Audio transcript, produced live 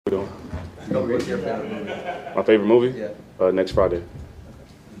doing? What's your favorite movie? My favorite movie? Yeah. Next Friday.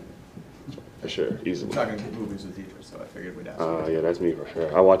 For sure, easily. I'm talking movies with you, so I figured we'd ask you. Yeah, that's me for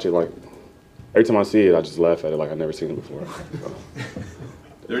sure. I watch it like, every time I see it, I just laugh at it like I've never seen it before. So.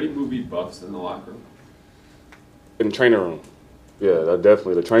 Are there any movie buffs in the locker room? In the trainer room. Yeah,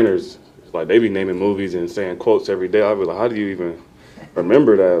 definitely. The trainers, like, they be naming movies and saying quotes every day. I be like, how do you even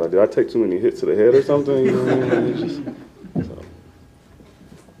remember that? Like, did I take too many hits to the head or something? You know what I mean? It's just, so.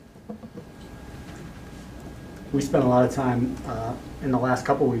 We spent a lot of time in the last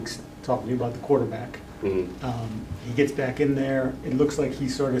couple weeks talking to you about the quarterback. Mm-hmm. He gets back in there. It looks like he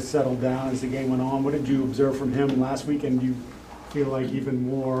sort of settled down as the game went on. What did you observe from him last week? And do you feel like even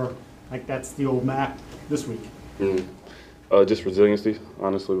more like that's the old Mac this week? Mm-hmm. Just resiliency,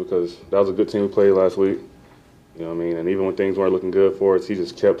 honestly, because that was a good team we played last week. You know what I mean? And even when things weren't looking good for us, he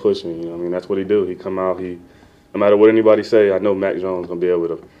just kept pushing. You know what I mean? That's what he do. He come out, no matter what anybody say, I know Mac Jones going to be able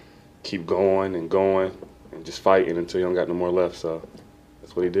to keep going and just fighting until he don't got no more left. So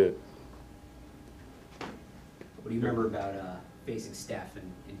that's what he did. What do you remember about facing Steph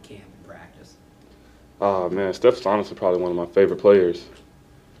in camp and practice? Oh, man, Steph's honestly probably one of my favorite players.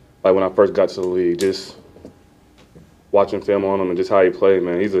 Like when I first got to the league, just watching film on him and just how he played,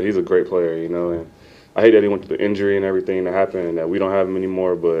 man, he's a great player, you know. And I hate that he went through the injury and everything that happened and that we don't have him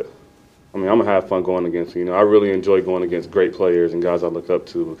anymore, but I mean, I'm going to have fun going against him. You know, I really enjoy going against great players and guys I look up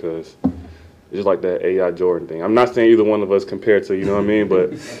to because it's just like that A.I. Jordan thing. I'm not saying either one of us compared to, you know what I mean,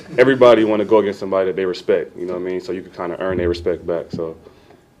 but everybody want to go against somebody that they respect, you know what I mean, so you can kind of earn their respect back. So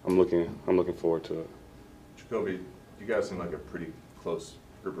I'm looking forward to it. Jacoby, you guys seem like a pretty close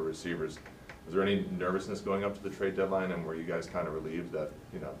group of receivers. Was there any nervousness going up to the trade deadline, and were you guys kind of relieved that,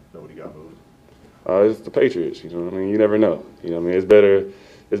 you know, nobody got moved? It's the Patriots, you know what I mean? You never know. You know what I mean?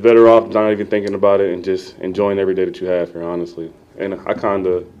 It's better off not even thinking about it and just enjoying every day that you have here, honestly. And I kind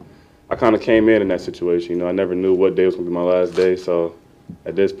of came in that situation. You know, I never knew what day was going to be my last day, so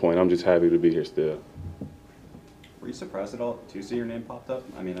at this point, I'm just happy to be here still. Were you surprised at all to see your name popped up?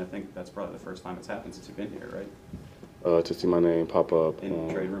 I mean, I think that's probably the first time it's happened since you've been here, right? To see my name pop up.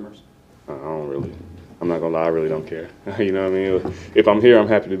 In trade rumors? I don't really. I'm not going to lie, I really don't care. You know what I mean? If I'm here, I'm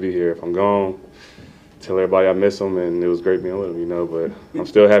happy to be here. If I'm gone, tell everybody I miss them, and it was great being with them, you know. But I'm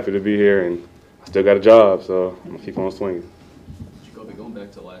still happy to be here, and I still got a job, so I'm going to keep on swinging. Jacoby, going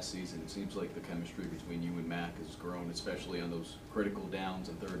back to last season, it seems like the chemistry between you and Mac has grown, especially on those critical downs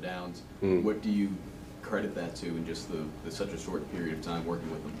and third downs. What do you credit that to in just such a short period of time working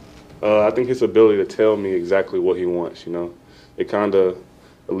with him? I think his ability to tell me exactly what he wants, you know. It kind of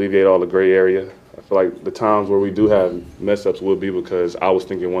alleviates all the gray area. I feel like the times where we do have mess-ups will be because I was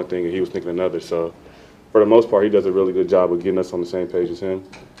thinking one thing and he was thinking another. So for the most part, he does a really good job of getting us on the same page as him.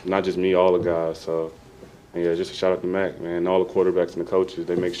 Not just me, all the guys. So, and yeah, just a shout out to Mac, man. All the quarterbacks and the coaches,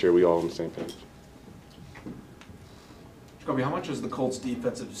 they make sure we all on the same page. Jacoby, how much has the Colts'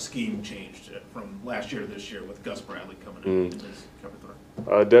 defensive scheme changed from last year to this year with Gus Bradley coming in as cover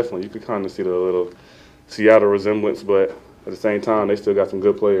three? Definitely. You could kind of see the little Seattle resemblance, but at the same time, they still got some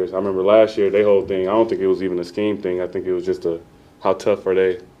good players. I remember last year, their whole thing, I don't think it was even a scheme thing. I think it was just how tough are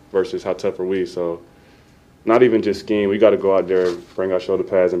they versus how tough are we. So not even just scheme. We got to go out there, bring our shoulder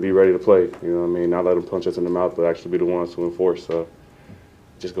pads, and be ready to play. You know what I mean? Not let them punch us in the mouth, but actually be the ones to enforce. So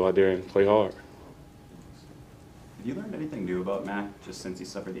just go out there and play hard. Have you learned anything new about Mac just since he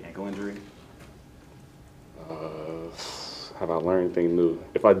suffered the ankle injury? Have I learned anything new?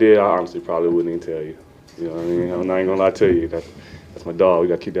 If I did, I honestly probably wouldn't even tell you. You know what I mean? I'm not even going to lie to you. That's my dog. We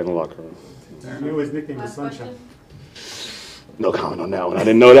got to keep that in the locker room. I knew his nickname was Sunshine. No comment on that one. I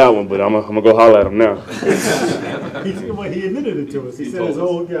didn't know that one, but I'm gonna go holler at him now. He admitted it to us. He said his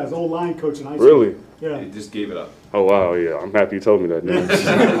old line coach in high school. Really? Yeah. He just gave it up. Oh wow, yeah. I'm happy you told me that.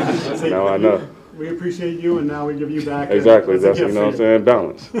 Now I know. We appreciate you, and now we give you back. Exactly. That's That's, you know what I'm saying?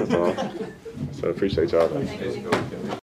 Balance. That's all. So appreciate y'all. Thank you.